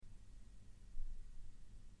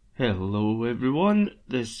Hello everyone,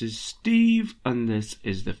 this is Steve and this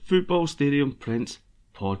is the Football Stadium Prince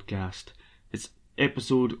podcast. It's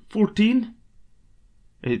episode 14.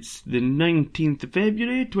 It's the 19th of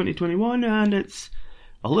February 2021 and it's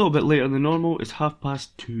a little bit later than normal. It's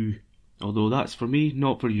 2:30. Although that's for me,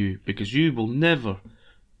 not for you, because you will never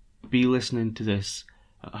be listening to this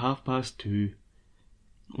at 2:30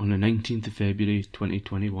 on the 19th of February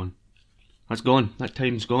 2021. That's gone. That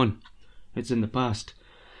time's gone. It's in the past.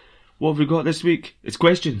 What have we got this week? It's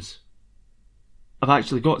questions. I've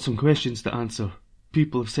actually got some questions to answer.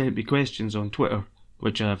 People have sent me questions on Twitter,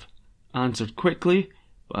 which I've answered quickly,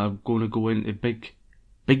 but I'm going to go into big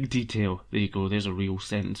detail. There you go, there's a real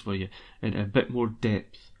sentence for you. In a bit more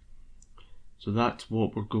depth. So that's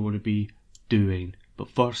what we're going to be doing. But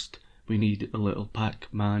first, we need a little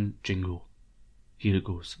Pac-Man jingle. Here it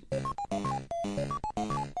goes.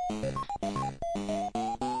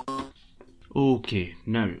 Okay,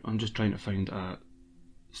 now I'm just trying to find a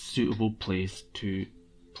suitable place to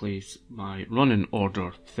place my running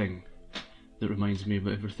order thing that reminds me of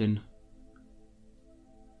everything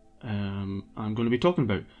I'm going to be talking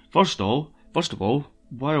about. First of all,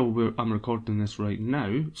 while I'm recording this right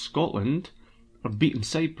now, Scotland are beating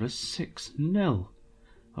Cyprus 6-0.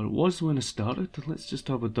 Or it was when I started. Let's just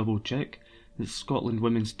have a double check. The Scotland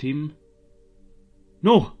women's team.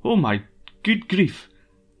 No! Oh my good grief!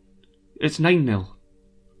 It's 9-0.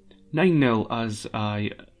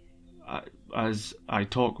 9-0 as I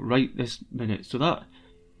talk right this minute. So that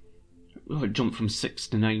it jumped from 6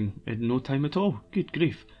 to 9 in no time at all. Good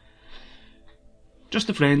grief.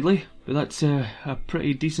 Just a friendly, but that's a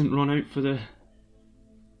pretty decent run out for the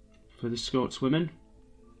Scots women.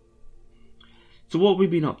 So what have we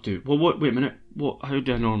been up to? Well, wait a minute. How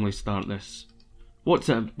do I normally start this? What's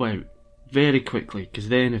it about? Very quickly, because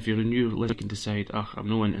then if you're a new listener, you can decide, I'm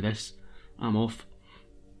not into this, I'm off.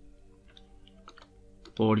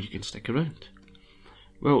 Or you can stick around.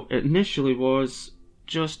 Well, it initially was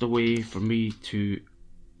just a way for me to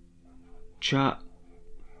chat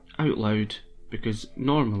out loud, because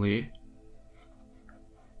normally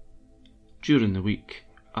during the week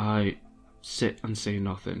I sit and say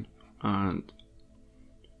nothing, and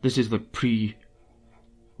this is like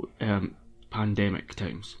pre-pandemic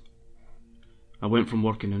times. I went from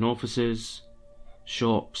working in offices,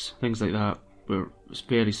 shops, things like that, where it's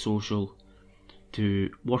very social, to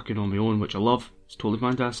working on my own, which I love. It's totally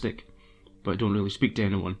fantastic, but I don't really speak to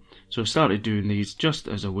anyone. So I started doing these just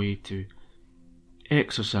as a way to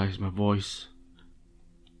exercise my voice,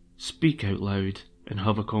 speak out loud, and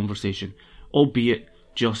have a conversation. Albeit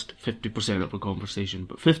just 50% of a conversation,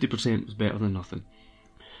 but 50% is better than nothing.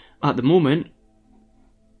 At the moment,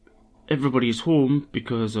 everybody is home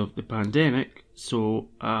because of the pandemic, so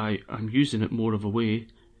I am using it more of a way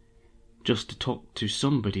just to talk to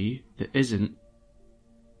somebody that isn't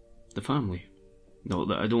the family. Not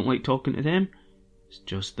that I don't like talking to them, it's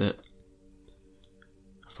just that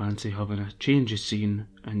I fancy having a change of scene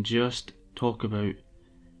and just talk about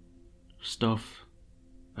stuff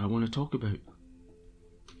I want to talk about.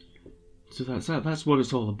 So that's that. That's what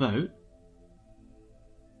it's all about.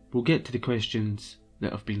 We'll get to the questions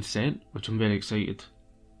that have been sent, which I'm very excited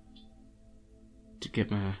to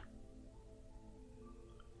get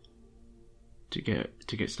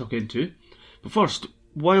stuck into. But first,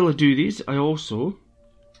 while I do these, I also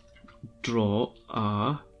draw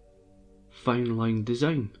a fine line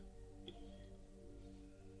design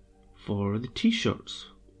for the t-shirts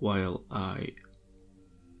while I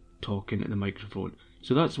talk into the microphone.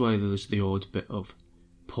 So that's why there's the odd bit of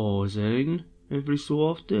pausing every so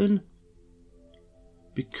often,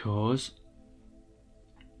 because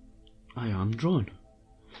I am drawn.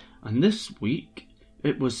 And this week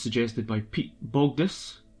it was suggested by Pete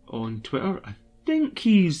Bogdus on Twitter. I think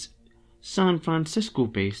he's San Francisco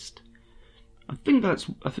based. I'm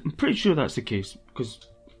pretty sure that's the case, because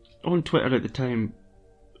on Twitter at the time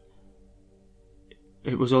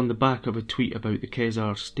it was on the back of a tweet about the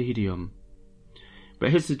Kezar Stadium.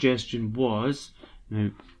 But his suggestion was,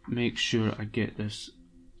 now make sure I get this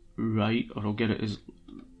right, or I'll get it as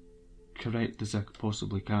correct as I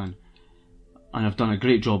possibly can. And I've done a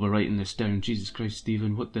great job of writing this down. Jesus Christ,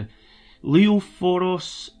 Stephen, what the...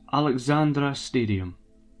 Leoforos Alexandra Stadium.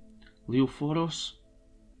 Leoforos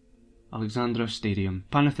Alexandra Stadium,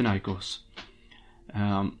 Panathinaikos.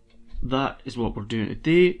 That is what we're doing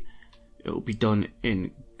today. It will be done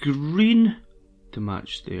in green to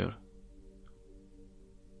match their...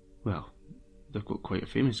 Well, they've got quite a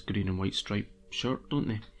famous green and white striped shirt, don't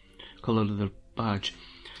they? Colour of their badge.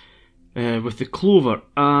 With the clover.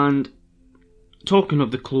 And talking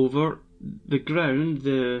of the clover, the ground,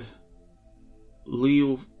 the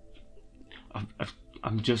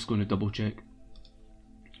I'm just going to double check.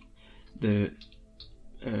 The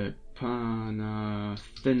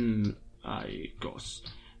Panathinaikos,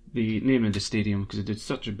 the name of the stadium, because I did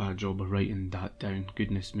such a bad job of writing that down.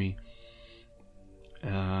 Goodness me.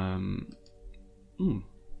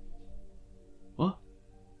 What?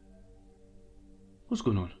 What's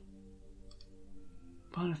going on?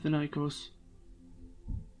 Panathinaikos.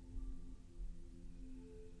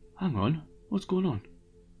 Hang on. What's going on?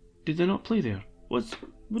 Did they not play there? What?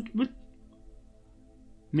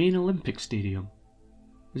 Main Olympic Stadium.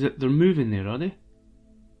 Is it? They're moving there, are they?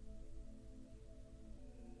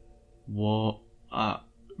 What? I'm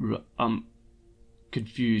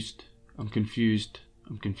confused. I'm confused.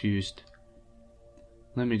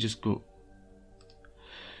 Let me just go.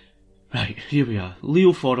 Right, here we are.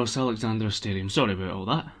 Leoforos Alexandra Stadium. Sorry about all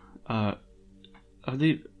that. Are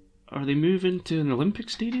they moving to an Olympic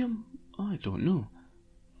stadium? I don't know.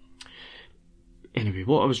 Anyway,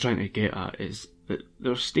 what I was trying to get at is that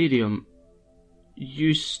their stadium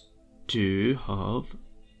used to have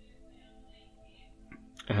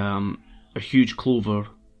a huge clover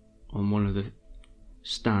on one of the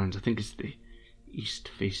stands. I think it's the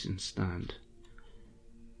east-facing stand.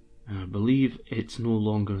 And I believe it's no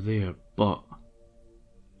longer there, but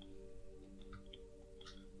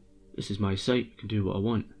this is my site, I can do what I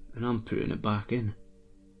want, and I'm putting it back in.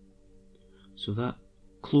 So that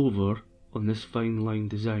clover on this fine line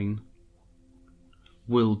design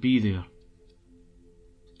will be there.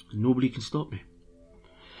 And nobody can stop me.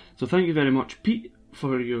 So thank you very much, Pete,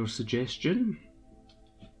 for your suggestion.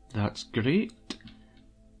 That's great.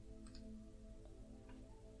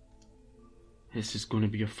 This is going to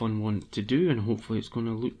be a fun one to do, and hopefully it's going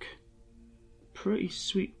to look pretty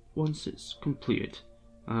sweet once it's completed.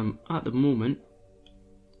 At the moment,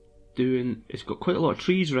 it's got quite a lot of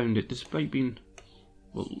trees around it, despite being,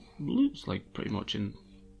 well, looks like pretty much in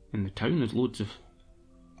the town. There's loads of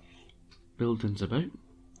buildings about.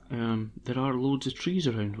 There are loads of trees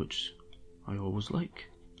around, which I always like.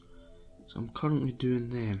 So I'm currently doing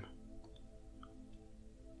them.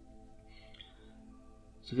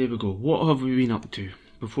 So there we go. What have we been up to?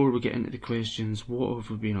 Before we get into the questions, what have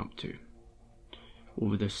we been up to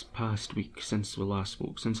over this past week since we last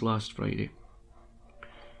spoke, since last Friday?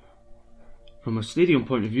 From a stadium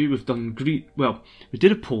point of view, we've done we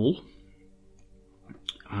did a poll,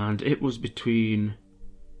 and it was between,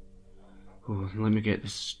 let me get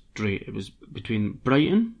this straight, it was between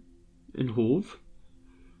Brighton and Hove,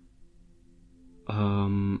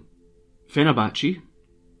 Fenerbahce,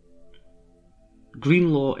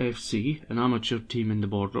 Greenlaw FC, an amateur team in the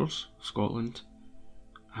Borders, Scotland,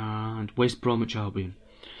 and West Bromwich Albion.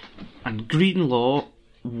 And Greenlaw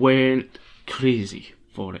went crazy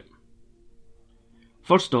for it.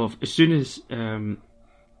 First off, as soon as a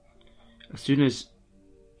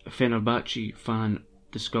Fenerbahce fan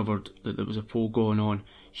discovered that there was a poll going on,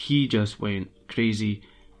 he just went crazy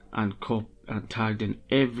and tagged in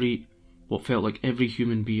what felt like every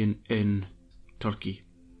human being in Turkey.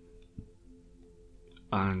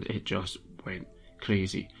 And it just went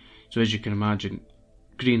crazy. So as you can imagine,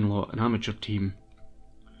 Greenlaw, an amateur team,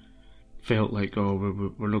 felt like,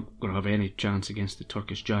 we're not going to have any chance against the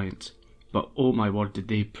Turkish Giants. But oh my word, did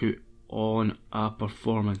they put on a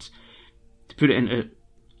performance. To put it into,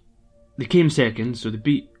 they came second, so they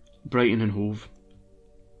beat Brighton and Hove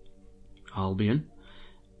Albion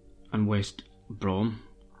and West Brom.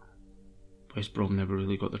 West Brom never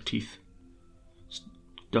really got their teeth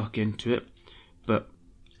stuck into it, but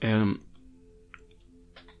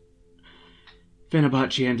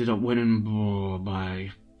Fenerbahce ended up winning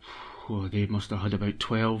by, they must have had about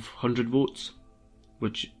 1,200 votes,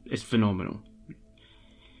 which is phenomenal.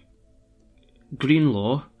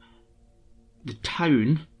 Greenlaw, the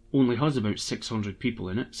town, only has about 600 people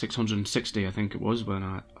in it, 660 I think it was when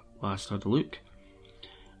I last had a look,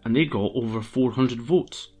 and they got over 400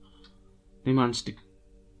 votes. They managed to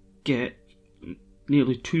get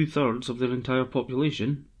nearly 2/3 of their entire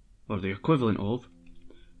population, or the equivalent of,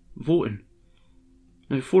 voting.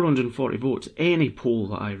 Now 440 votes, any poll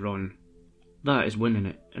that I run, that is winning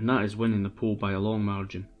it, and that is winning the poll by a long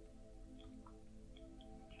margin.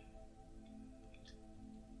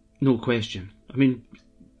 No question. I mean,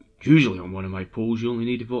 usually on one of my polls you only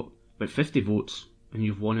need to vote about 50 votes and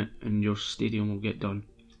you've won it and your stadium will get done.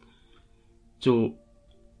 So,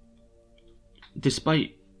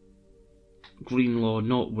 despite Greenlaw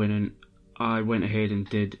not winning, I went ahead and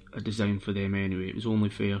did a design for them anyway. It was only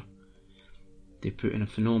fair. They put in a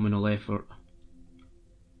phenomenal effort,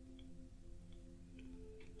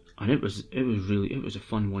 and it was a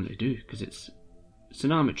fun one to do, because it's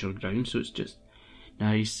an amateur ground, so it's just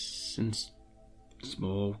nice and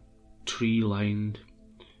small, tree-lined,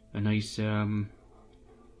 a nice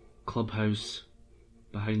clubhouse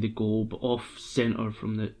behind the goal, but off-centre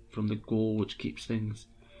from the goal, which keeps things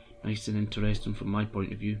nice and interesting from my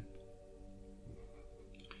point of view.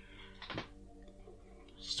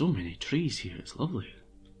 So many trees here, it's lovely.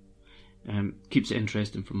 Keeps it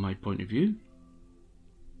interesting from my point of view.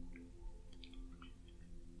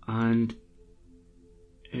 And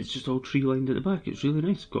it's just all tree lined at the back. It's really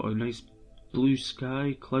nice. Got a nice blue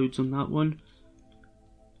sky, clouds on that one.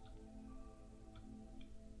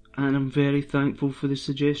 And I'm very thankful for the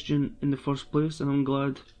suggestion in the first place, and I'm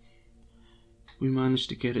glad we managed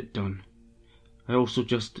to get it done. I also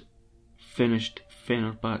just finished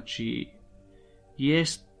Fenerbahce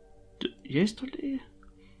yesterday,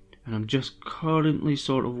 and I'm just currently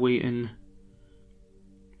sort of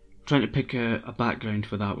trying to pick a background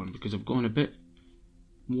for that one, because I've gone a bit.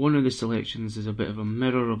 One of the selections is a bit of a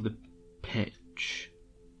mirror of the pitch,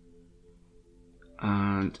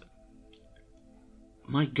 and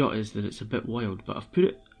my gut is that it's a bit wild. But I've put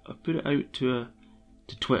it out to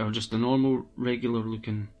Twitter, just a normal, regular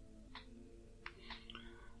looking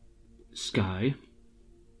sky,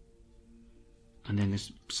 and then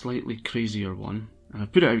this slightly crazier one. And I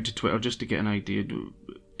put it out to Twitter just to get an idea. Do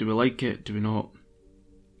we like it? Do we not?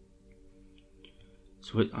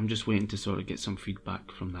 So I'm just waiting to sort of get some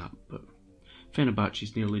feedback from that. But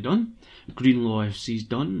Fenerbahce's nearly done. Greenlaw FC's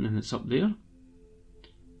done, and it's up there.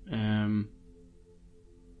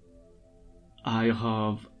 I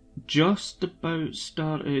have just about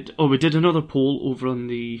started. Oh, we did another poll over on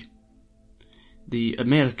the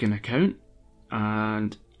American account,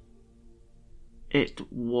 and it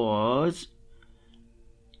was.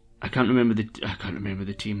 I can't remember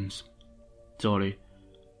the teams. Sorry,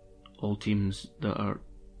 all teams that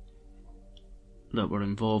were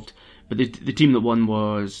involved. But the team that won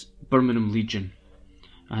was Birmingham Legion,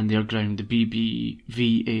 and their ground, the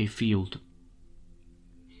BBVA Field.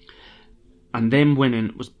 And them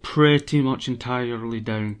winning was pretty much entirely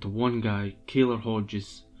down to one guy, Kaylor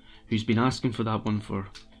Hodges, who's been asking for that one for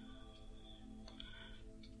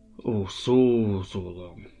so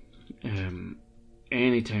long.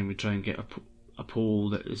 Anytime we try and get a poll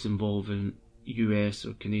that is involving US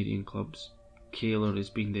or Canadian clubs, Kaylor has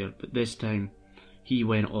been there. But this time, he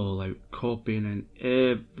went all out, copying in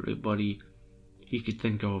everybody he could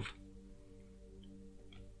think of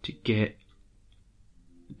to get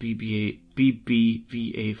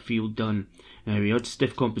BBVA Field done. Now, we had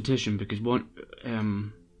stiff competition because one.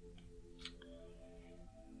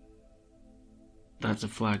 That's a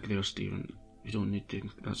flag there, Stephen. We don't need to.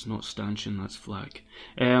 That's not stanchion, that's flag.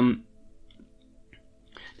 There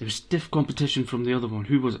was stiff competition from the other one.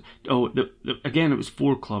 Who was it? Oh, again, it was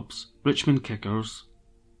 4 clubs: Richmond Kickers,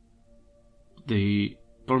 the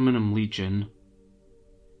Birmingham Legion,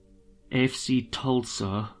 FC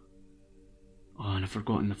Tulsa. Oh, and I've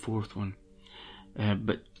forgotten the 4th one.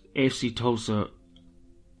 But FC Tulsa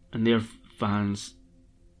and their fans,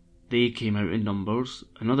 they came out in numbers.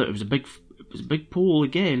 It was a big poll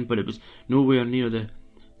again, but it was nowhere near the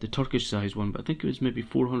Turkish size one. But I think it was maybe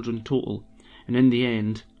 400 in total. And in the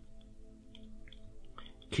end,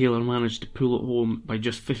 Kaylor managed to pull it home by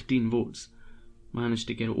just 15 votes. Managed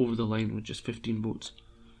to get it over the line with just 15 votes.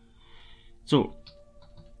 So,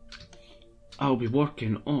 I'll be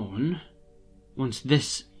working on. Once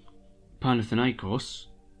this Panathinaikos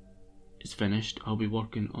is finished, I'll be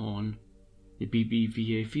working on the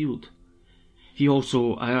BBVA Field.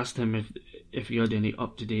 I asked him if he had any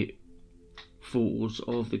up-to-date photos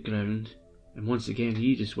of the ground, and once again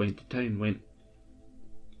he just went to town,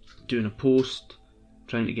 doing a post,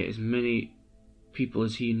 trying to get as many people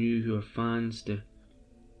as he knew who are fans to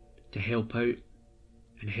help out,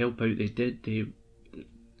 and help out they did. They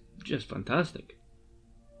just fantastic.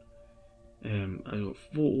 I got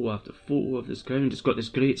photo after photo of this ground. It's got this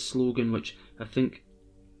great slogan, which I think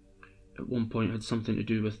at one point had something to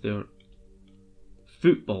do with their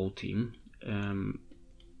football team,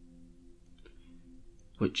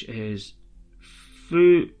 which is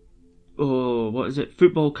Football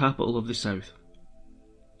Capital of the South.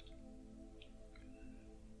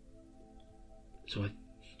 So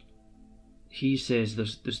he says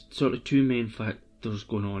there's sort of 2 main factors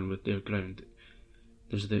going on with their ground.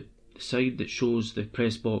 There's the side that shows the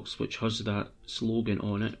press box, which has that slogan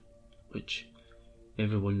on it, which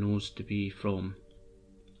everyone knows to be from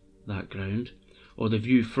that ground, or the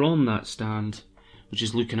view from that stand, which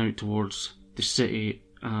is looking out towards the city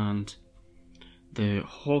and the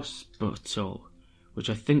hospital, which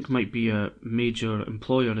I think might be a major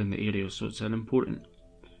employer in the area, so it's an important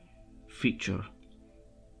feature.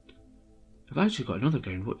 I've actually got another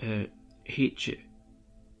ground,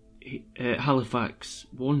 Halifax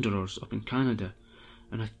Wanderers up in Canada,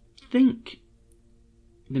 and I think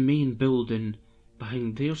the main building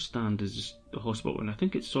behind their stand is the hospital, and I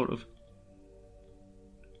think it's I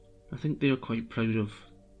think they're quite proud of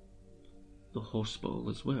the hospital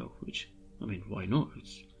as well, which, I mean, why not?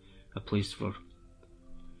 It's a place for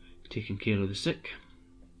taking care of the sick.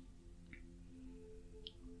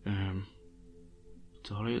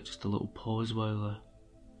 Sorry, just a little pause while I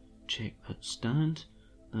check that stand.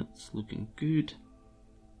 That's looking good.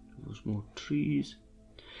 There's more trees.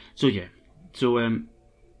 So yeah,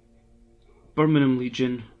 Birmingham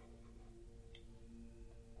Legion,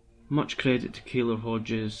 much credit to Kaylor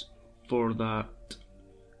Hodges for that,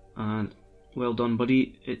 and well done,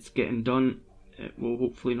 buddy. It's getting done. It will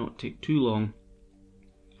hopefully not take too long.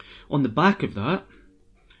 On the back of that,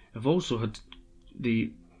 I've also had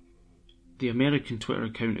the American Twitter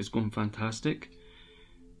account is going fantastic.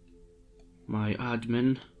 My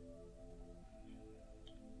admin,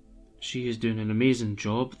 she is doing an amazing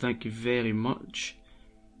job. Thank you very much.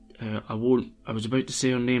 I was about to say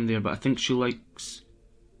her name there, but I think she likes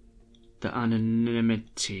the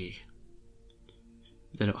anonymity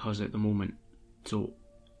that it has at the moment. So,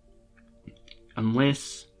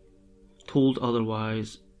 unless told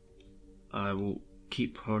otherwise, I will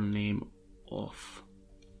keep her name off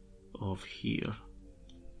of here.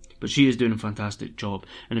 But she is doing a fantastic job,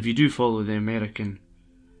 and if you do follow the American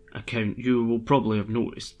account, you will probably have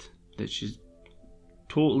noticed that she's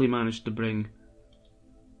totally managed to bring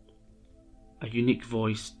a unique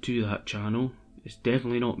voice to that channel. It's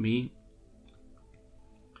definitely not me.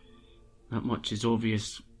 That much is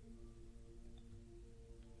obvious.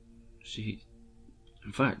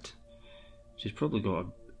 In fact, she's probably got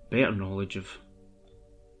a better knowledge of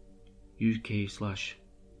UK/English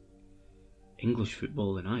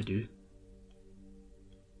football than I do.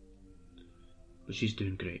 But she's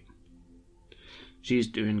doing great. She's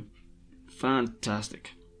doing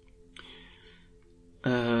fantastic.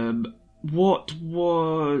 What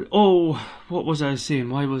was I saying?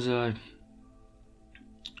 Why was I...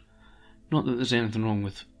 Not that there's anything wrong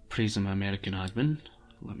with praising my American admin.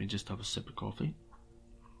 Let me just have a sip of coffee.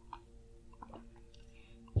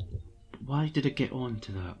 Why did I get on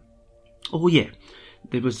to that? Oh yeah,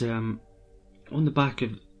 there was on the back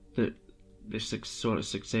of the sort of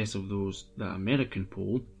success of that American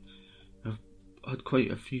poll, I've had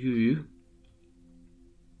quite a few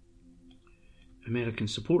American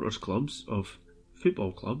supporters clubs of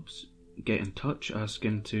football clubs get in touch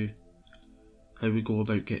asking to how we go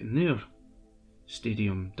about getting their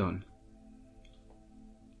stadium done,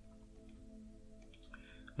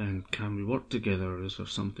 and can we work together, is there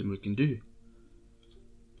something we can do,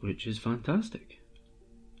 which is fantastic,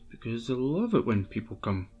 because I love it when people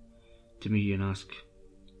come to me and ask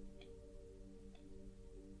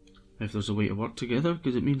if there's a way to work together,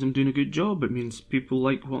 because it means I'm doing a good job. It means people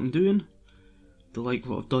like what I'm doing, they like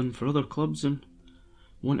what I've done for other clubs and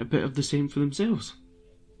want a bit of the same for themselves.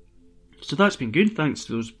 So that's been good. Thanks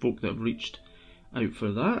to those folk that have reached out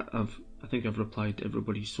for that. I think I've replied to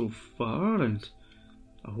everybody so far, and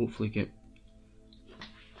I'll hopefully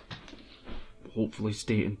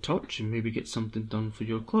stay in touch and maybe get something done for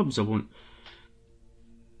your clubs. I won't.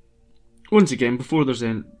 Once again, before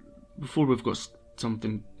we've got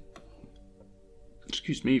something.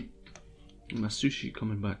 Excuse me, my sushi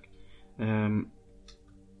coming back. I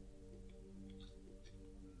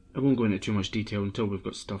won't go into too much detail until we've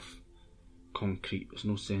got stuff concrete. There's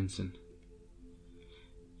no sense in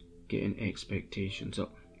getting expectations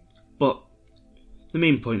up. But the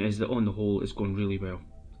main point is that on the whole it's going really well.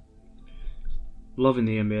 Loving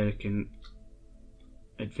the American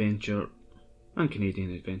adventure and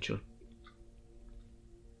Canadian adventure.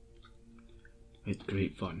 It's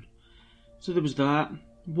great fun. So there was that.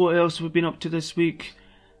 What else have we been up to this week?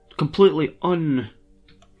 Completely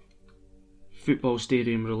football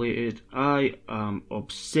stadium related. I am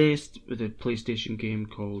obsessed with a PlayStation game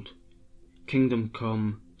called Kingdom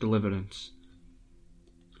Come Deliverance.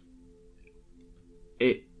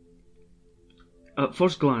 It, at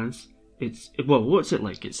first glance, what's it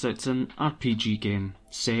like? It's an RPG game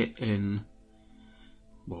set in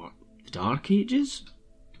the Dark Ages,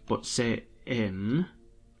 but set in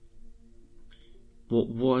what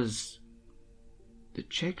was the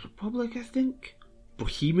Czech Republic, I think?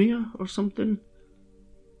 Bohemia or something?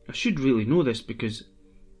 I should really know this because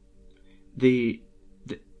it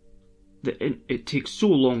takes so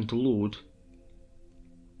long to load.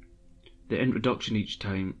 The introduction each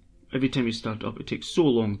time, every time you start up, it takes so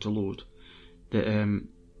long to load that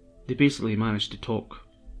they basically managed to talk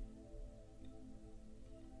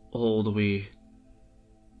all the way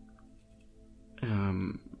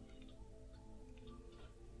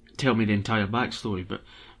tell me the entire backstory, but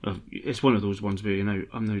it's one of those ones where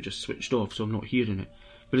I'm now just switched off, so I'm not hearing it.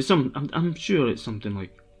 But it's I'm sure it's something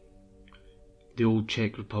like the old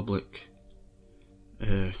Czech Republic,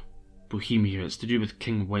 Bohemia. It's to do with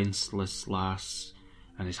King Wenceslas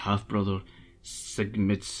and his half-brother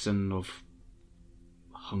Sigmundson of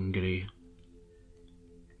Hungary.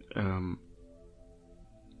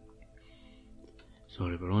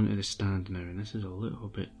 Sorry, we're onto the stand now, and this is a little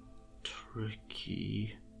bit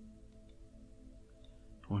tricky.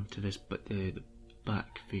 Onto this, but the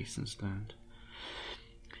back-facing stand.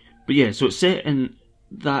 But yeah, so it's set in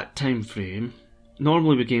that time frame.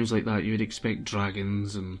 Normally with games like that, you would expect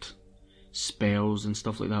dragons and spells and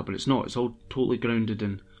stuff like that, but it's not. It's all totally grounded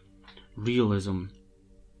in realism.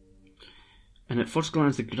 And at first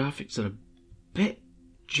glance, the graphics are a bit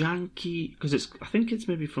janky, because I think it's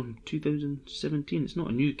maybe from 2017. It's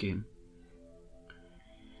not a new game.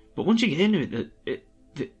 But once you get into it,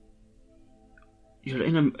 you're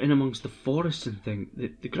in amongst the forests and things.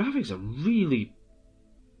 The graphics are really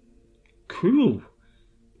cool.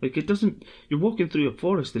 Like, it doesn't. You're walking through a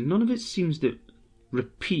forest and none of it seems to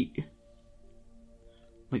repeat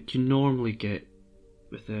like you normally get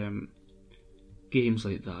with games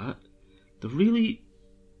like that. They're really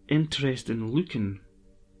interesting looking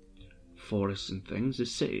forests and things.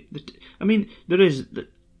 I mean, there is.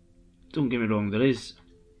 Don't get me wrong. There is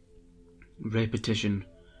repetition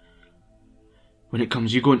when it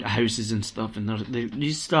comes. You go into houses and stuff, and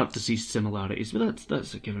you start to see similarities. But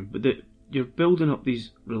that's a given. But you're building up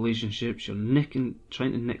these relationships. You're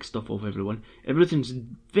trying to nick stuff off everyone. Everything's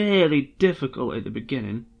very difficult at the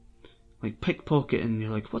beginning, like pickpocketing. You're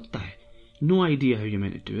like, what the? No idea how you're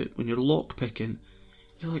meant to do it. When you're lockpicking,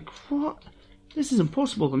 you're like, what? This is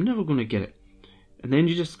impossible. I'm never going to get it. And then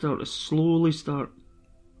you just slowly start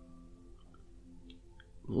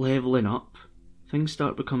leveling up. Things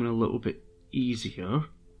start becoming a little bit easier.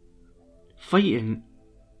 Fighting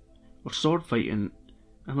or sword fighting,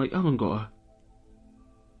 I'm like, I haven't got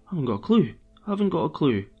a clue.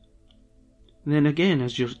 And then again,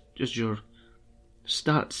 as your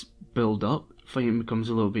stats build up, fighting becomes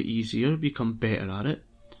a little bit easier. Become better at it.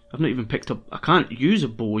 I've not even picked up. I can't use a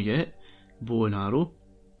bow yet. Bow and arrow.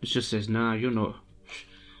 It just says, nah, you're not.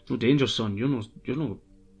 No danger, son. You're not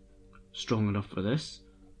strong enough for this.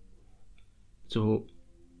 So,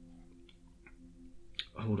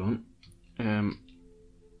 hold on. I've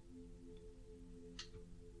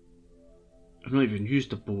not even used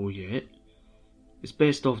the bow yet. It's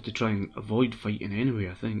best off to try and avoid fighting anyway,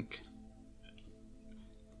 I think.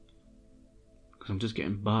 Because I'm just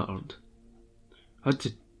getting battered. I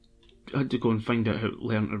had to go and find out how to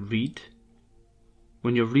learn to read.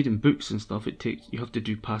 When you're reading books and stuff, you have to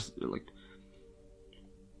do you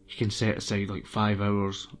can set aside like 5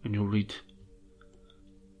 hours and you'll read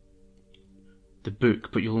the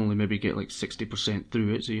book, but you'll only maybe get like 60%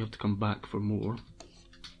 through it, so you have to come back for more.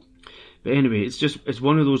 But anyway, it's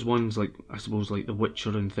one of those ones, like, I suppose, like The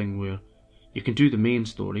Witcher and thing, where you can do the main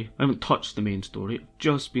story. I haven't touched the main story, I've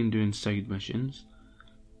just been doing side missions.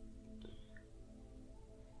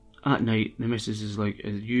 At night, the missus is like, are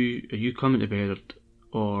you coming to bed,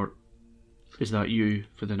 or is that you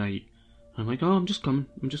for the night? And I'm like, oh, I'm just coming.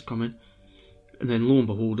 And then lo and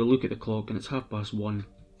behold, I look at the clock and it's 1:30,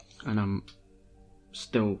 and I'm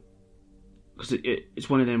still, because it's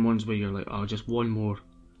one of them ones where you're like, oh, just one more,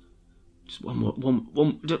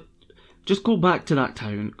 just go back to that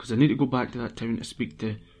town, because I need to go back to that town to speak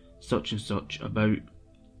to such and such about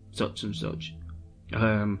such and such.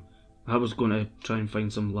 I was going to try and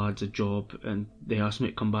find some lads a job, and they asked me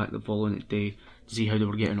to come back the following day to see how they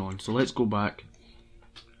were getting on. So let's go back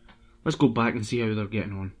and see how they're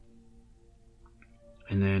getting on.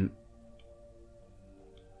 And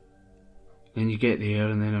then you get there,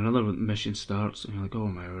 and then another mission starts, and you're like, oh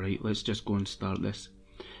my, right, let's just go and start this.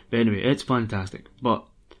 But anyway, it's fantastic. But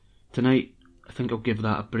tonight, I think I'll give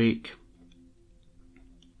that a break.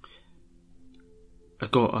 I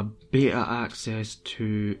got a beta access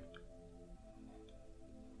to,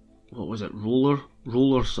 what was it,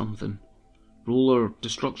 Roller something. Roller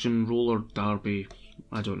Destruction, Roller Derby,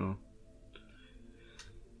 I don't know.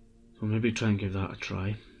 So maybe try and give that a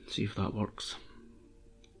try, see if that works.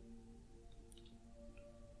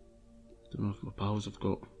 Don't know if my pals have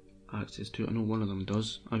got access to it. I know one of them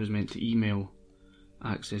does. I was meant to email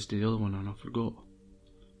access to the other one and I forgot.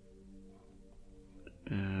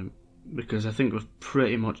 Because I think we've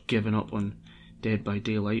pretty much given up on Dead by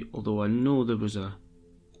Daylight, although I know there was an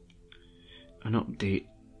update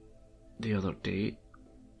the other day,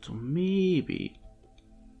 so maybe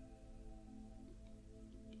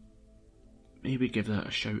give that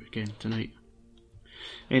a shout again tonight.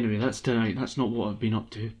 Anyway, that's tonight. That's not what I've been up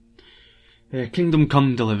to. Kingdom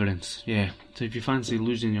Come Deliverance. Yeah. So if you fancy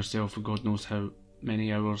losing yourself for God knows how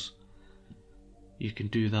many hours, you can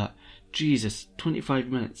do that. Jesus, 25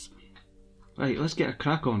 minutes. Right, let's get a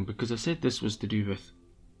crack on, because I said this was to do with...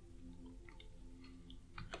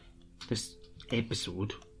 This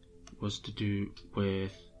episode was to do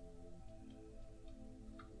with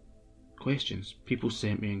questions. People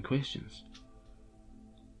sent me in questions.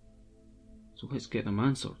 So let's get them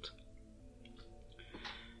answered.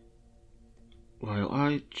 While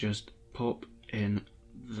I just pop in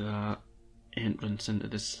the entrance into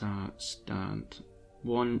the stand.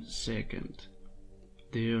 1 second.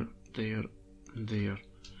 There.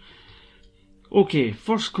 Okay,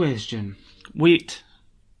 first question. Wait.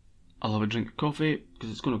 I'll have a drink of coffee because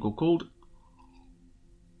it's going to go cold.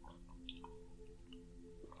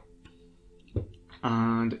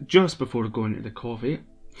 And just before going into the coffee,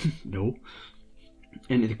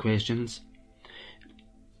 into the questions,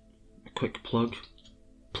 a quick plug,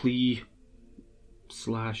 plea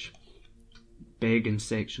 / begging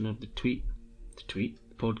section of the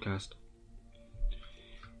podcast.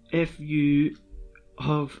 If you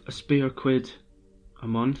have a spare £1 a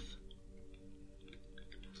month,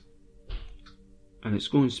 and it's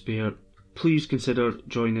going spare, please consider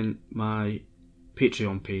joining my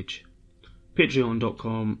Patreon page.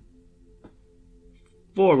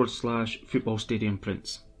 Patreon.com/Football Stadium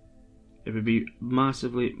Prince. It would be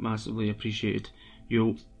massively, massively appreciated.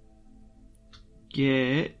 You'll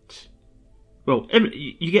get... Well,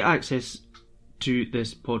 you get access to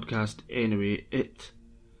this podcast anyway.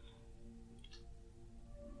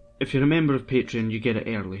 If you're a member of Patreon, you get it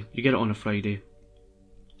early. You get it on a Friday.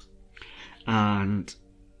 And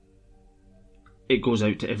it goes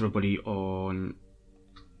out to everybody on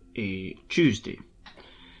a Tuesday.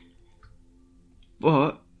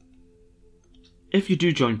 But if you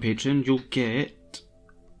do join Patreon, you'll get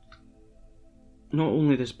not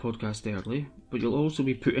only this podcast early, but you'll also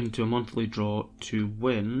be put into a monthly draw to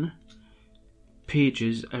win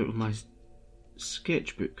pages out of my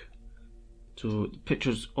sketchbook. So the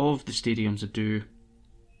pictures of the stadiums I do,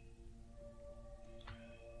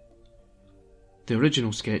 the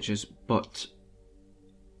original sketches, but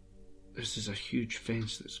this is a huge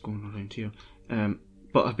fence that's going around here.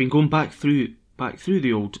 But I've been going back through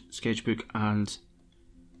the old sketchbook and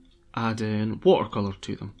adding watercolour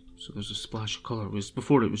to them. So there's a splash of colour.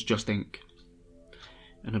 Before it was just ink,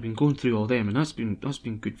 and I've been going through all them, and that's been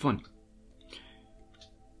good fun.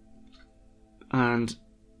 And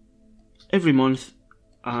every month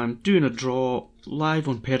I'm doing a draw live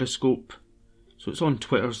on Periscope. So it's on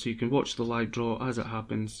Twitter, so you can watch the live draw as it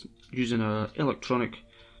happens using a electronic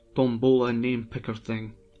tombola name picker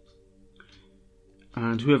thing.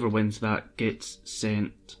 And whoever wins that gets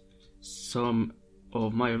sent some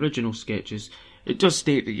of my original sketches. It does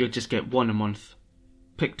state that you'll just get one a month,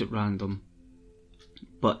 picked at random.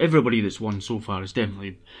 But everybody that's won so far has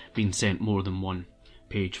definitely been sent more than one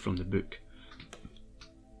page from the book,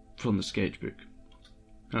 from the sketchbook.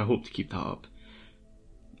 And I hope to keep that up.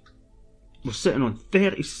 We're sitting on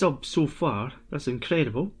 30 subs so far. That's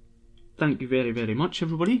incredible. Thank you very, very much,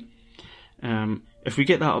 everybody. If we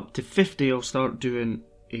get that up to 50, I'll start doing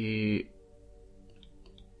a...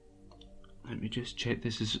 Let me just check.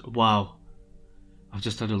 This is... Wow. I've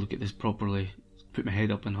just had a look at this properly. Put my head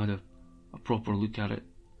up and had a proper look at it.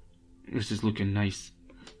 This is looking nice.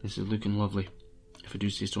 This is looking lovely, if I do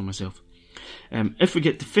say so myself. If we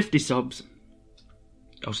get to 50 subs,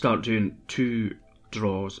 I'll start doing 2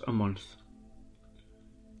 draws a month.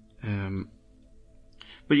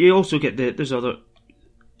 But you also get there's other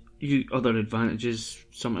advantages.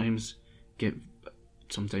 Sometimes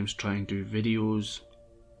try and do videos,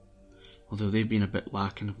 although they've been a bit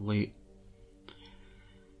lacking of late.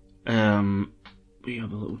 We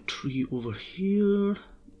have a little tree over here,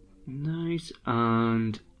 nice.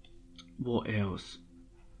 And what else?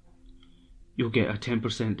 You'll get a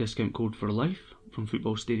 10% discount code for life from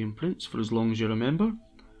Football Stadium Prince for as long as you're a member.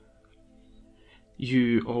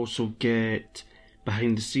 You also get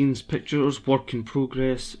behind the scenes pictures, work in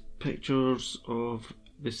progress pictures of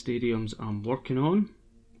the stadiums I'm working on.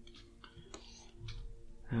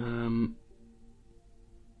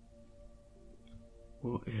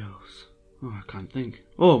 What else? Oh, I can't think.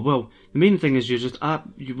 Oh, well, the main thing is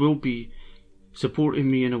you will be supporting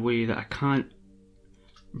me in a way that I can't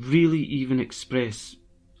really even express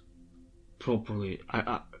properly.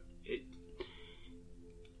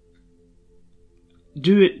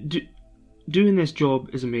 Doing this job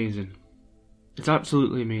is amazing. It's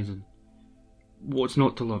absolutely amazing. What's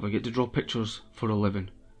not to love? I get to draw pictures for a living.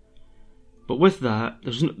 But with that,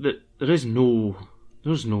 there is no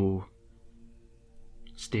There's no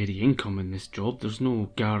steady income in this job. There's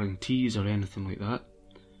no guarantees or anything like that.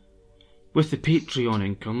 With the Patreon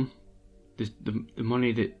income, the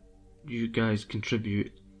money that you guys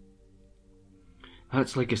contribute,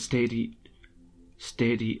 that's like a steady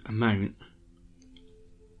amount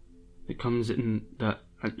that comes in. That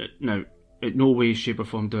now, in no way, shape or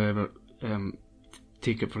form do I ever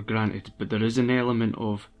take it for granted, but there is an element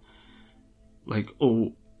of like,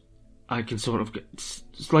 oh, I can sort of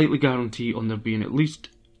slightly guarantee on there being at least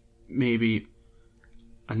maybe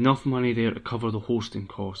enough money there to cover the hosting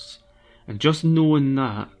costs. And just knowing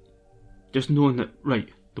that, right,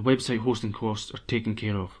 the website hosting costs are taken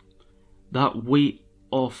care of, that weight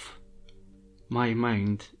off my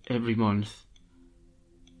mind every month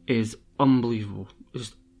is unbelievable.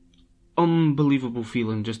 It's unbelievable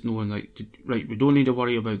feeling just knowing, like, right, we don't need to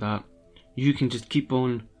worry about that. You can just keep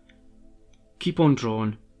on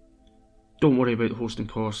drawing. Don't worry about the hosting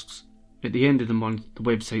costs. At the end of the month, the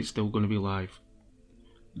website's still going to be live.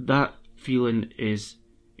 That feeling is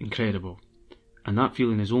incredible. And that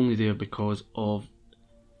feeling is only there because of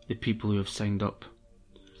the people who have signed up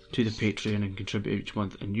to the Patreon and contribute each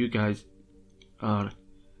month. And you guys are...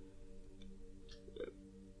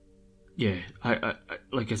 yeah, I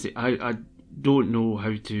like I say, I don't know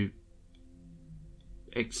how to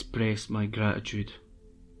express my gratitude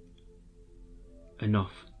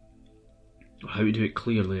enough. Or how to do it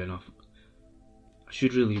clearly enough. I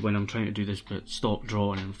should really, when I'm trying to do this bit, stop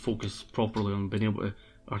drawing and focus properly on being able to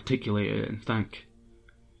articulate it and thank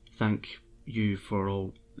you for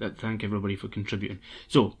all, thank everybody for contributing.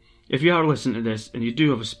 So, if you are listening to this and you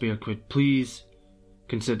do have a spare quid, please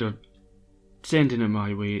consider sending it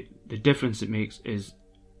my way. The difference it makes is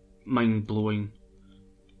mind-blowing.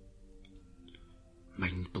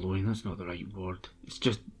 Mind-blowing, that's not the right word. It's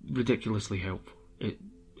just ridiculously helpful. It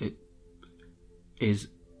is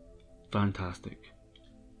fantastic.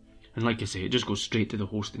 And like I say, it just goes straight to the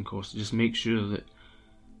hosting costs. Just make sure that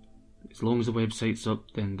as long as the website's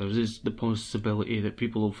up, then there is the possibility that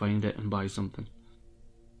people will find it and buy something.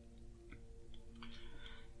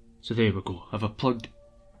 So there we go. Have I plugged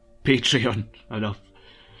Patreon enough?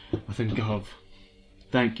 I think I have.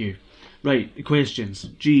 Thank you. Right, the questions.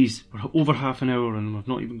 Jeez, we're over half an hour and we've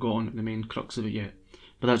not even got on to the main crux of it yet.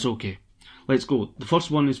 But that's okay. Let's go. The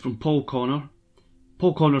first one is from Paul Connor.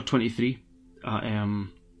 Paul Connor 23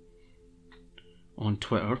 on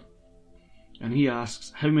Twitter. And he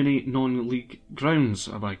asks, how many non-league grounds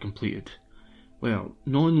have I completed? Well,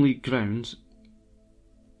 non-league grounds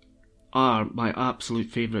are my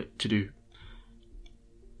absolute favourite to do.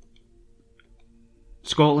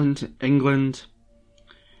 Scotland, England,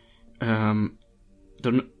 the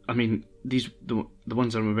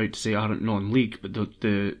ones I'm about to say aren't non-league, but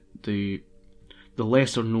the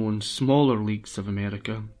lesser known, smaller leagues of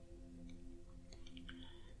America,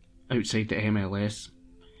 outside the MLS,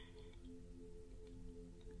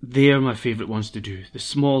 they're my favourite ones to do, the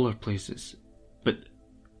smaller places. But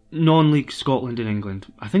non-league Scotland and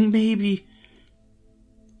England, I think maybe,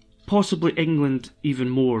 possibly England even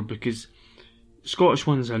more, because Scottish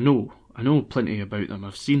ones I know plenty about them,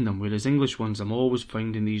 I've seen them, whereas English ones I'm always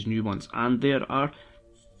finding these new ones, and there are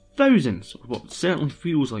thousands, or what certainly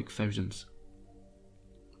feels like thousands,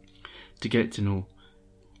 to get to know.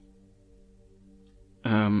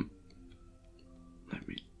 Let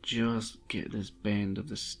me just get this bend of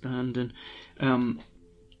the standing.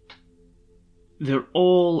 They're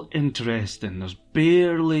all interesting. There's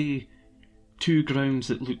barely two grounds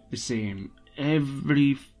that look the same.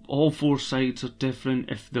 All four sides are different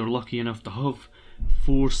if they're lucky enough to have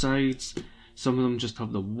four sides. Some of them just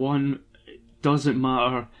have the one. It doesn't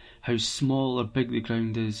matter how small or big the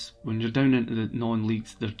ground is. When you're down into the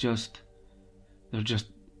non-leagues, they're just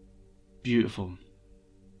beautiful.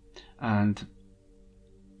 And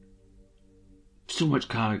so much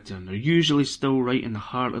character, and they're usually still right in the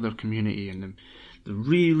heart of their community, and they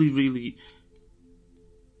really, really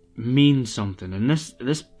mean something. And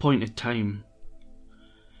this point of time,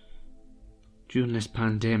 during this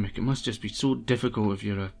pandemic, it must just be so difficult if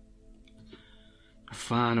you're a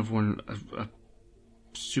fan of a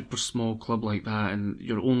super small club like that, and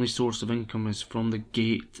your only source of income is from the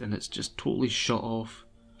gate, and it's just totally shut off.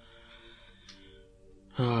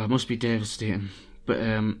 It must be devastating. But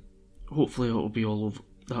hopefully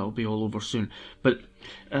that'll be all over soon. But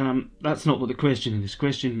that's not what the question is. The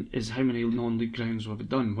question is, how many non-league grounds have I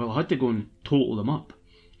done? Well, I had to go and total them up.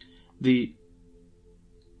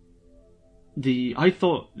 I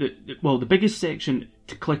thought that, the biggest section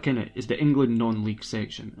to click in it is the England non-league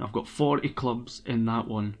section. I've got 40 clubs in that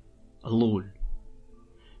one alone.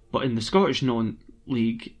 But in the Scottish non-league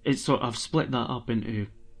league, I've split that up into,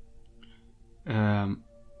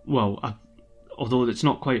 although it's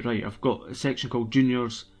not quite right, I've got a section called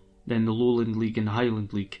Juniors, then the Lowland League and the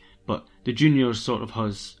Highland League, but the Juniors sort of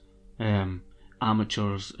has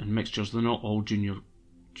amateurs and mixtures. They're not all junior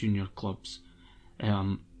clubs.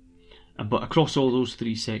 But across all those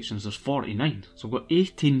three sections there's 49. So I've got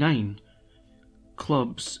 89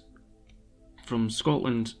 clubs from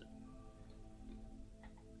Scotland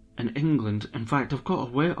and England. In fact, I've got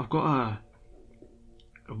a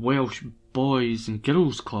Welsh boys and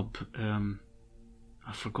girls club.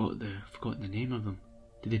 I forgot the name of them.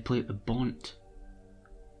 Did they play at the Bont?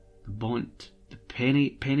 The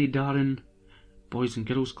Pennydarren Boys and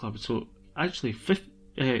Girls Club. So actually, what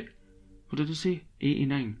did I say?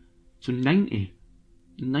 89. So 90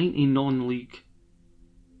 non-league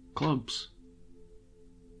clubs.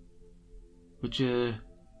 Which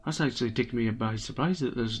that's actually taken me by surprise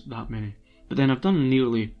that there's that many. But then I've done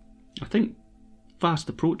nearly, I think, fast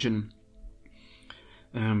approaching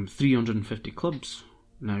 350 clubs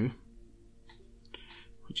now,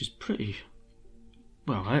 which is pretty.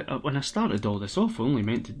 Well, when I started all this off, I only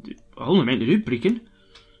meant to do Brecon,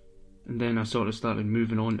 and then I sort of started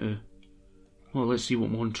moving on to, well, let's see what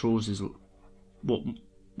Montrose is. What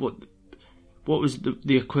was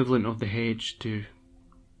the equivalent of the Hedge to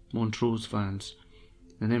Montrose fans,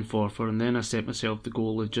 and then Forfar, and then I set myself the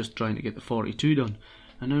goal of just trying to get the 42 done,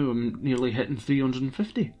 and now I'm nearly hitting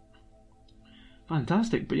 350.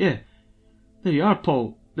 Fantastic. But yeah, there you are,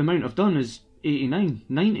 Paul. The amount I've done is 89,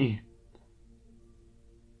 90.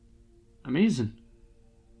 Amazing.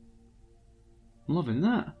 I'm loving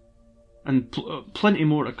that. And plenty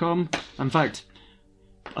more to come. In fact,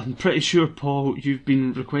 I'm pretty sure, Paul, you've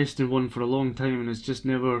been requesting one for a long time and it's just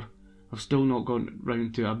never... I've still not gone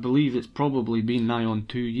round to it. I believe it's probably been nigh on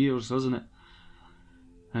 2 years, hasn't it?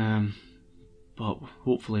 But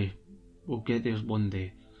hopefully we'll get there one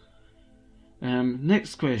day.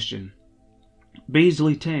 Next question.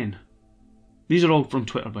 Baisley 10. These are all from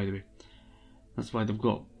Twitter, by the way. That's why they've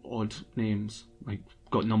got odd names, like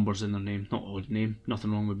got numbers in their name. Not odd name,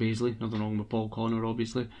 nothing wrong with Baisley, nothing wrong with Paul Connor,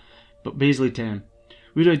 obviously. But Baisley 10.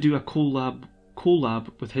 Would I do a collab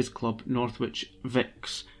with his club, Northwich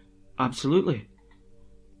Vicks? Absolutely.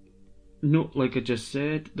 No, like I just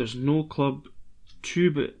said, there's no club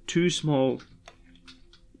too small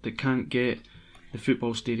that can't get the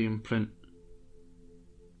football stadium print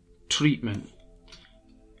treatment.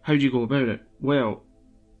 How do you go about it? Well,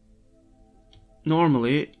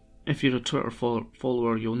 normally, if you're a Twitter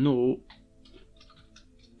follower, you'll know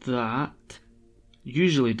that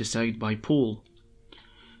usually decide by poll.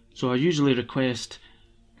 So I usually request,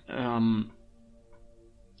 put out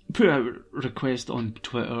a request on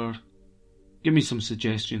Twitter, give me some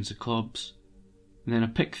suggestions of clubs, and then I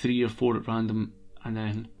pick 3 or 4 at random and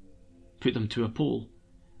then put them to a poll.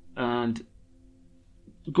 And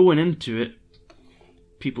going into it,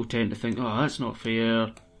 people tend to think, oh, that's not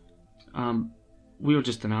fair, we're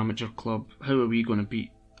just an amateur club, how are we going to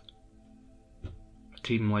beat a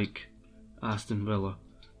team like Aston Villa?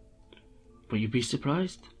 But you'd be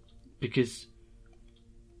surprised, because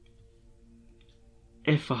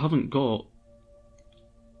if I haven't got,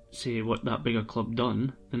 say, what that bigger club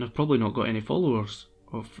done, then I've probably not got any followers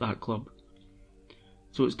of that club.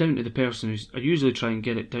 So it's down to the person I usually try and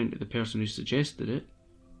get it down to the person who suggested it,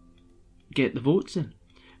 get the votes in.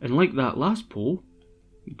 And like that last poll,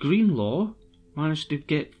 Greenlaw managed to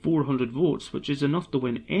get 400 votes, which is enough to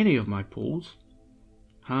win any of my polls,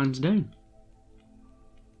 hands down.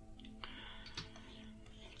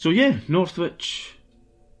 So yeah, Northwich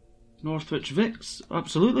Vicks,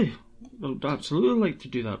 absolutely. I'd absolutely like to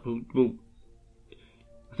do that. We'll,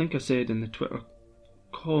 I think I said in the Twitter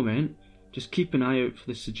comment, just keep an eye out for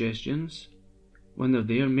the suggestions. When they're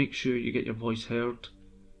there, make sure you get your voice heard,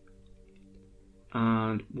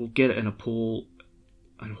 and we'll get it in a poll,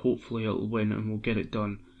 and hopefully it'll win and we'll get it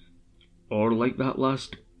done. Or like that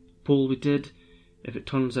last poll we did, if it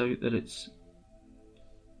turns out that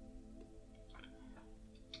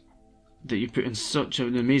that you put in such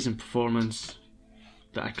an amazing performance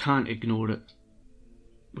that I can't ignore it,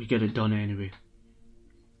 we get it done anyway.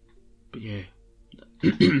 But yeah,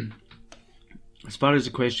 as far as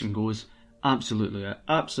the question goes, absolutely, I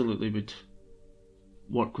absolutely would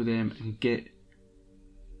work with them and get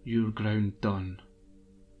your ground done.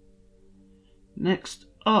 Next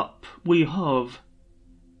up, we have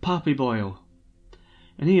Pappy Boyle,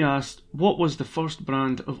 and he asked, what was the first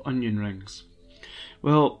brand of onion rings?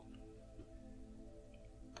 Well,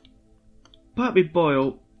 Pappy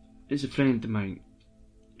Boyle is a friend of mine,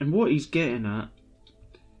 and what he's getting at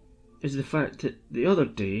is the fact that the other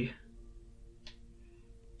day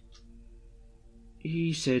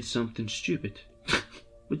he said something stupid,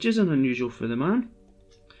 which isn't unusual for the man.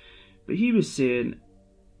 But he was saying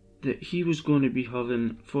that he was going to be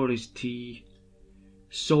having for his tea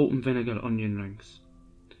salt and vinegar onion rings.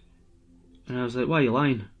 And I was like, why are you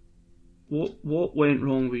lying? What went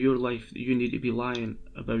wrong with your life that you need to be lying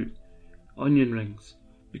about onion rings?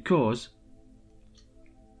 Because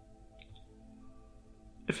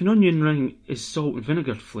if an onion ring is salt and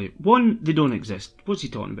vinegar flavoured, one, they don't exist. What's he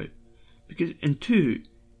talking about? Because, and two,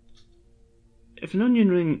 if an onion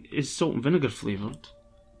ring is salt and vinegar flavoured,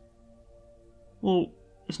 well,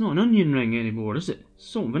 it's not an onion ring anymore, is it? It's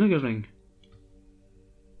a salt and vinegar ring.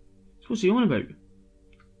 So what's he on about?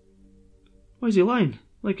 Why is he lying?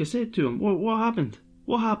 Like I said to him, what happened?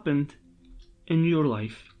 What happened in your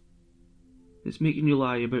life that's making you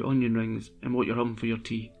lie about onion rings and what you're having for your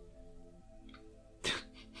tea?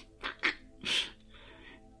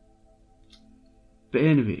 But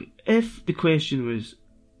anyway, if the question was,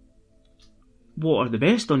 what are the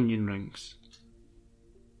best onion rings?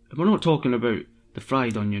 And we're not talking about the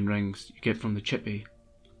fried onion rings you get from the chippy.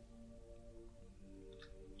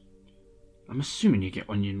 I'm assuming you get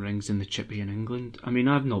onion rings in the chippy in England. I mean,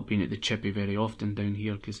 I've not been at the chippy very often down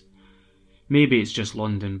here, because maybe it's just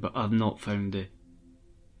London, but I've not found the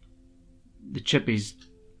chippies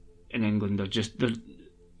in England are just,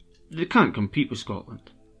 they can't compete with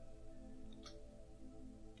Scotland.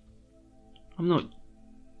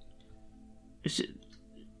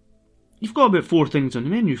 You've got about 4 things on the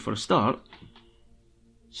menu for a start.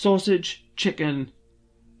 Sausage, chicken,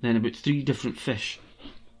 then about 3 different fish.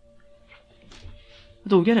 I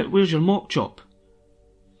don't get it. Where's your mock chop?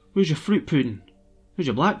 Where's your fruit pudding? Where's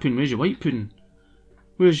your black pudding? Where's your white pudding?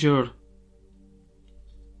 Where's your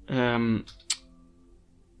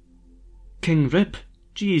king rib?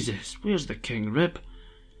 Jesus, where's the king rib?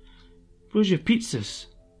 Where's your pizzas?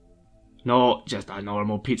 Not just a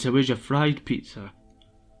normal pizza. Where's your fried pizza?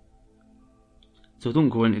 So I don't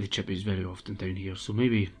go into the chippies very often down here, so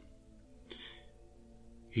maybe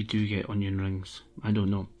you do get onion rings. I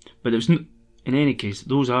don't know. But in any case,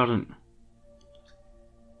 those aren't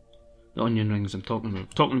the onion rings I'm talking about. I'm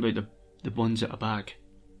talking about the ones at a bag.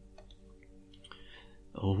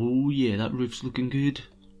 Oh yeah, that roof's looking good.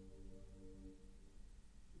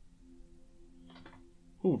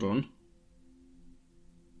 Hold on.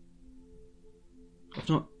 I've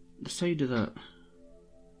not... the side of that...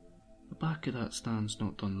 the back of that stand's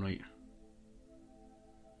not done right.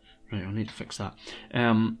 Right, I'll need to fix that.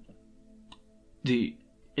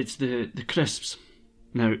 It's the crisps.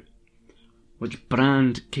 Now, which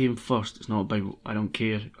brand came first? It's not about... I don't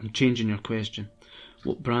care. I'm changing your question.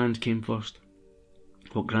 What brand came first?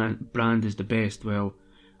 What brand is the best? Well,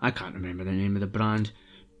 I can't remember the name of the brand,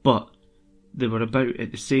 but they were about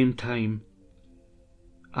at the same time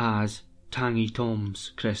as Tangy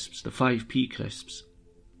Tom's crisps, the 5p crisps.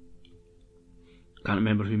 Can't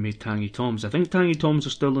remember who made Tangy Tom's. I think Tangy Tom's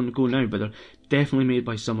are still on the go now, but they're definitely made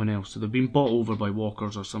by someone else. So they've been bought over by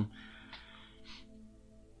Walkers or some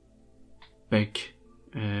big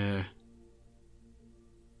brand.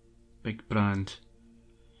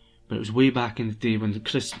 But it was way back in the day when you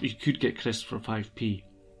could get crisps for 5p.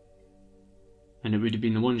 And it would have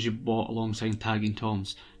been the ones you bought alongside Tangy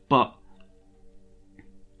Tom's. But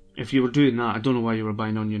if you were doing that, I don't know why you were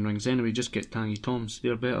buying onion rings anyway. Just get Tangy Tom's.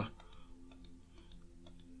 They're better.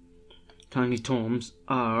 Tangy Tom's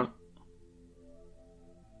are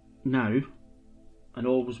now and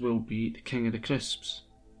always will be the king of the crisps.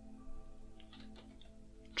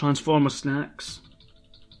 Transformer snacks.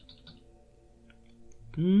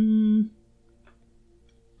 They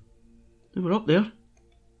were up there.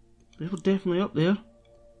 They were definitely up there.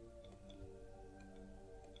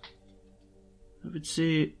 I would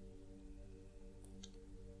say,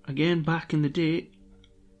 again, back in the day,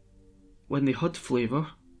 when they had flavour,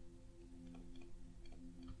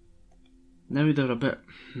 now they're a bit,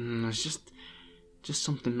 it's just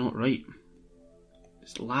something not right.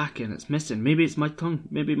 It's lacking, it's missing. Maybe it's my tongue,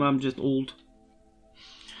 maybe I'm just old.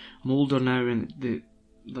 I'm older now and they're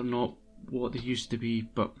not what they used to be,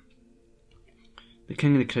 but the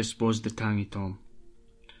king of the crisp was the Tangy Tom.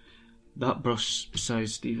 That brush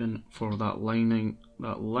size, Stephen, for that lining,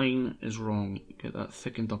 that line is wrong. Get that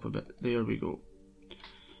thickened up a bit. There we go.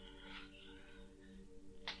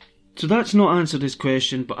 So that's not answered his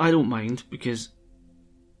question, but I don't mind, because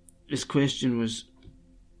his question was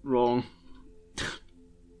wrong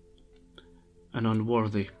and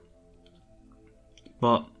unworthy.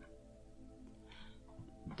 But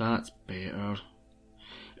that's better.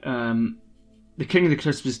 The king of the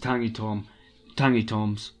crisp is Tangy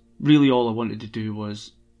Tom's. Really all I wanted to do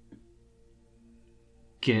was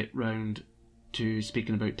get round to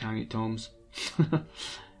speaking about Tang at Tom's.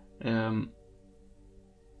 And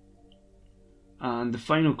the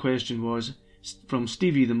final question was from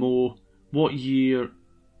Stevie the Mo: what year,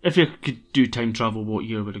 if you could do time travel, what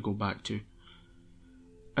year would it go back to?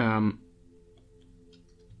 I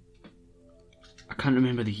can't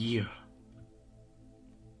remember the year,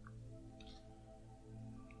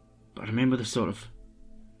 but I remember the sort of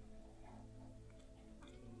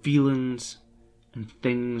feelings and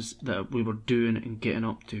things that we were doing and getting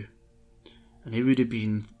up to. And it would have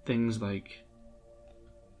been things like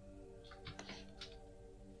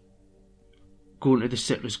going to the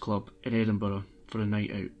Citrus Club in Edinburgh for a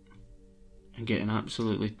night out and getting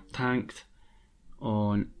absolutely tanked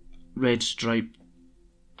on Red Stripe,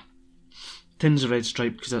 tins of Red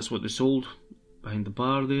Stripe, because that's what they sold behind the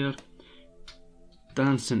bar there,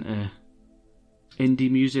 dancing to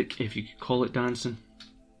indie music, if you could call it dancing.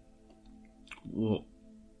 What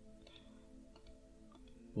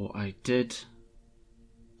I did,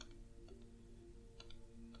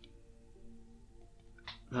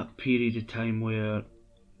 that period of time where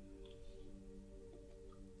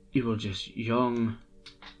you were just young,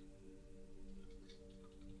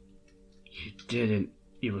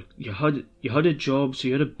 you had a job, so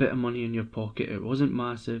you had a bit of money in your pocket. It wasn't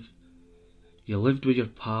massive. You lived with your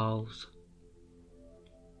pals.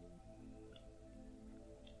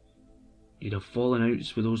 You'd have fallen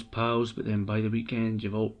outs with those pals, but then by the weekend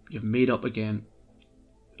you've made up again,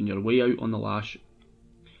 and you're way out on the lash,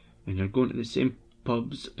 and you're going to the same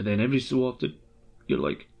pubs, but then every so often you're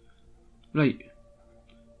like, right,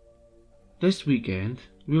 this weekend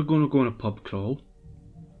we're going to go on a pub crawl.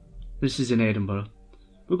 This is in Edinburgh.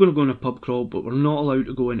 We're going to go on a pub crawl, but we're not allowed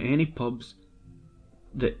to go in any pubs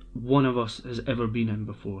that one of us has ever been in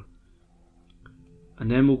before. And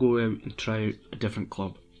then we'll go out and try out a different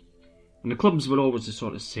club. And the clubs were always the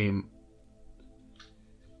sort of same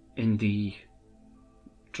indie.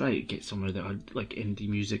 Try to get somewhere that had like indie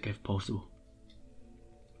music if possible.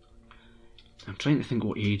 I'm trying to think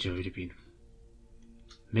what age I would have been.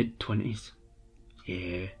 Mid-20s?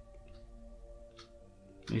 Yeah.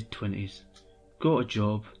 Mid-20s. Got a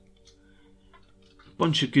job.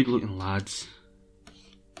 Bunch of good looking lads.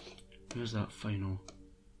 Where's that final?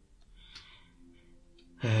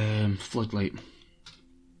 Floodlight.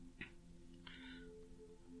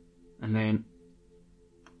 And then,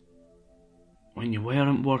 when you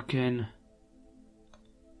weren't working,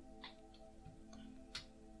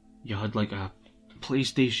 you had like a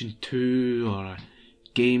PlayStation 2 or a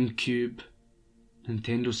GameCube,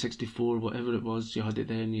 Nintendo 64, whatever it was, you had it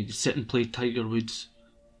then. You'd sit and play Tiger Woods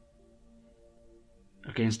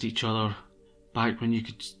against each other, back when you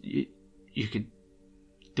could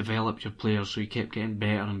develop your players, so you kept getting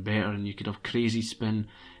better and better, and you could have crazy spin.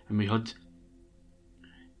 And we had,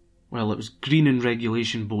 well, it was green and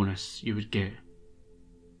regulation bonus you would get,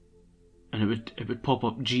 and it would pop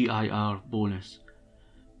up GIR bonus,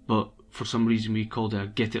 but for some reason we called it a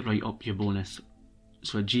get it right up your bonus,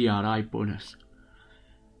 so a GRI bonus.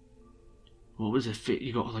 What was it?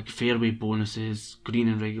 You got like fairway bonuses, green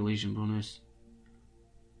and regulation bonus.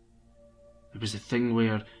 It was a thing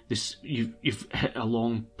where you've hit a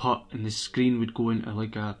long putt and the screen would go into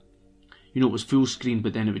like a, it was full screen,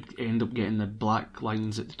 but then it would end up getting the black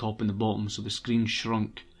lines at the top and the bottom, so the screen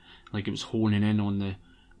shrunk, like it was honing in on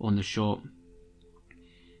the shot.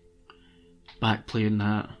 Back playing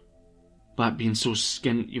that, back being so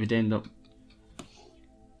skint, you would end up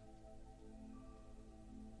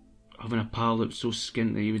having a pal that was so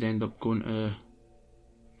skint that you would end up going to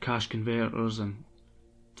cash converters and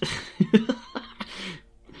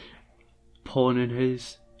pawning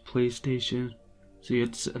his PlayStation so you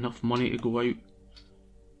had enough money to go out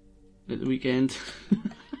at the weekend.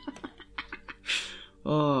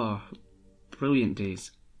 Oh, brilliant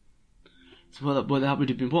days. So what that would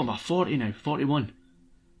have been, what am I, 40 now? 41?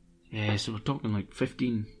 Yeah, so we're talking like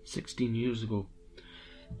 15, 16 years ago.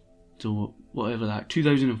 So whatever that,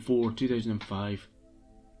 2004, 2005.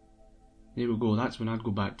 There we go, that's when I'd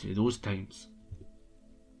go back to those times.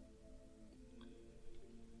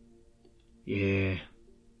 Yeah.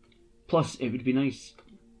 Plus, it would be nice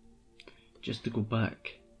just to go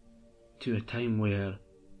back to a time where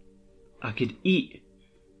I could eat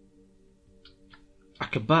a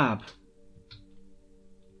kebab.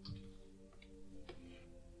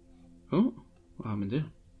 Oh, what happened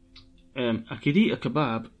there? I could eat a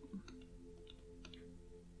kebab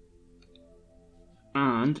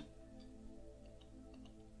and,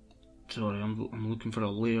 sorry, I'm looking for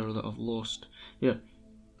a layer that I've lost. Yeah.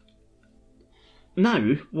 Now,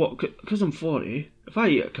 because I'm 40, if I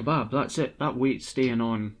eat a kebab, that's it. That weight's staying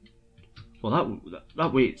on Well,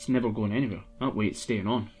 that weight's never going anywhere. That weight's staying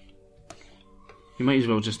on. You might as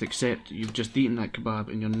well just accept that you've just eaten that kebab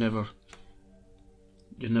and you're never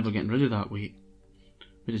getting rid of that weight.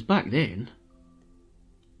 Whereas back then,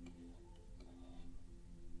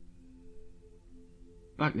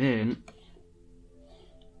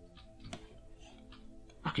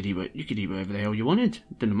 you could eat whatever the hell you wanted.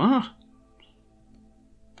 It didn't matter.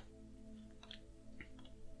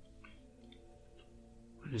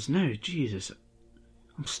 Whereas now, Jesus,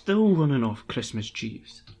 I'm still running off Christmas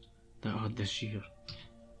cheese that I had this year.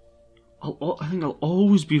 I think I'll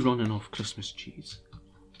always be running off Christmas cheese.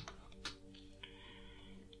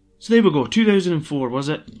 So there we go, 2004 was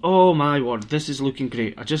it? Oh my word, this is looking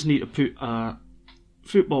great. I just need to put a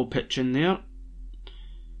football pitch in there.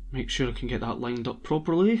 Make sure I can get that lined up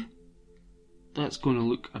properly. That's going to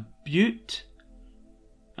look a beaut.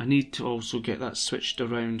 I need to also get that switched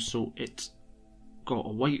around so it's got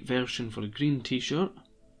a white version for a green t-shirt.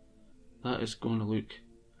 That is going to look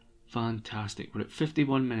fantastic. We're at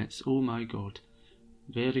 51 minutes. Oh my god.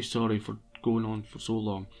 Very sorry for going on for so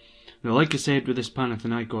long. Now, like I said with this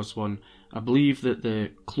Panathinaikos one, I believe that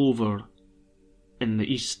the clover in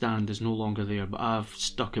the east stand is no longer there, but I've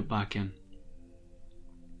stuck it back in.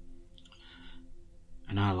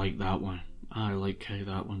 And I like that one. I like how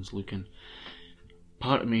that one's looking.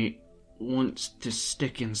 Part of me wants to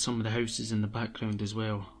stick in some of the houses in the background as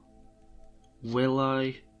well. Will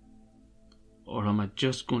I? Or am I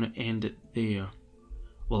just going to end it there?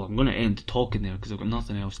 Well, I'm going to end talking there because I've got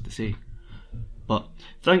nothing else to say. But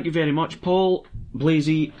thank you very much, Paul,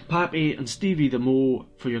 Blazy, Pappy and Stevie the Mo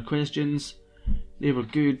for your questions. They were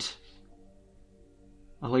good.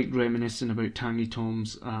 I liked reminiscing about Tangy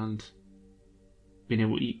Toms and being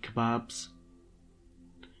able to eat kebabs.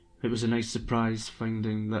 It was a nice surprise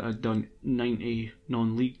finding that I'd done 90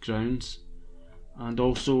 non-league grounds. And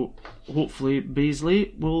also, hopefully,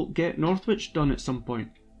 Baisley will get Northwich done at some point.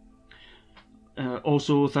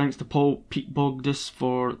 Also, thanks to Paul Pete Bogdus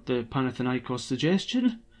for the Panathinaikos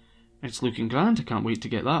suggestion. It's looking grand. I can't wait to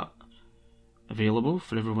get that available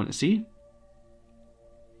for everyone to see.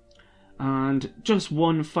 And just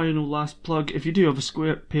one final last plug. If you do have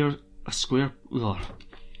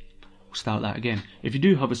If you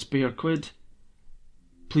do have a spare quid,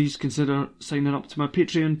 please consider signing up to my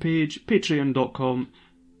Patreon page,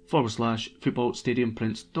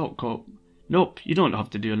 patreon.com/footballstadiumprince.com. Nope, you don't have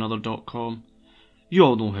to do another .com. You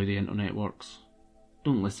all know how the internet works.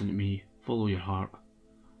 Don't listen to me, follow your heart.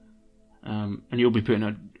 And you'll be putting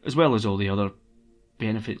it, as well as all the other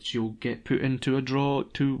benefits, you'll get put into a draw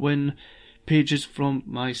to win pages from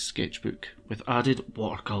my sketchbook with added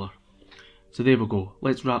watercolour. So there we go,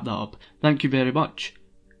 let's wrap that up. Thank you very much.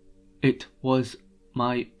 It was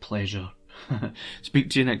my pleasure. Speak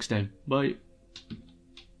to you next time. Bye.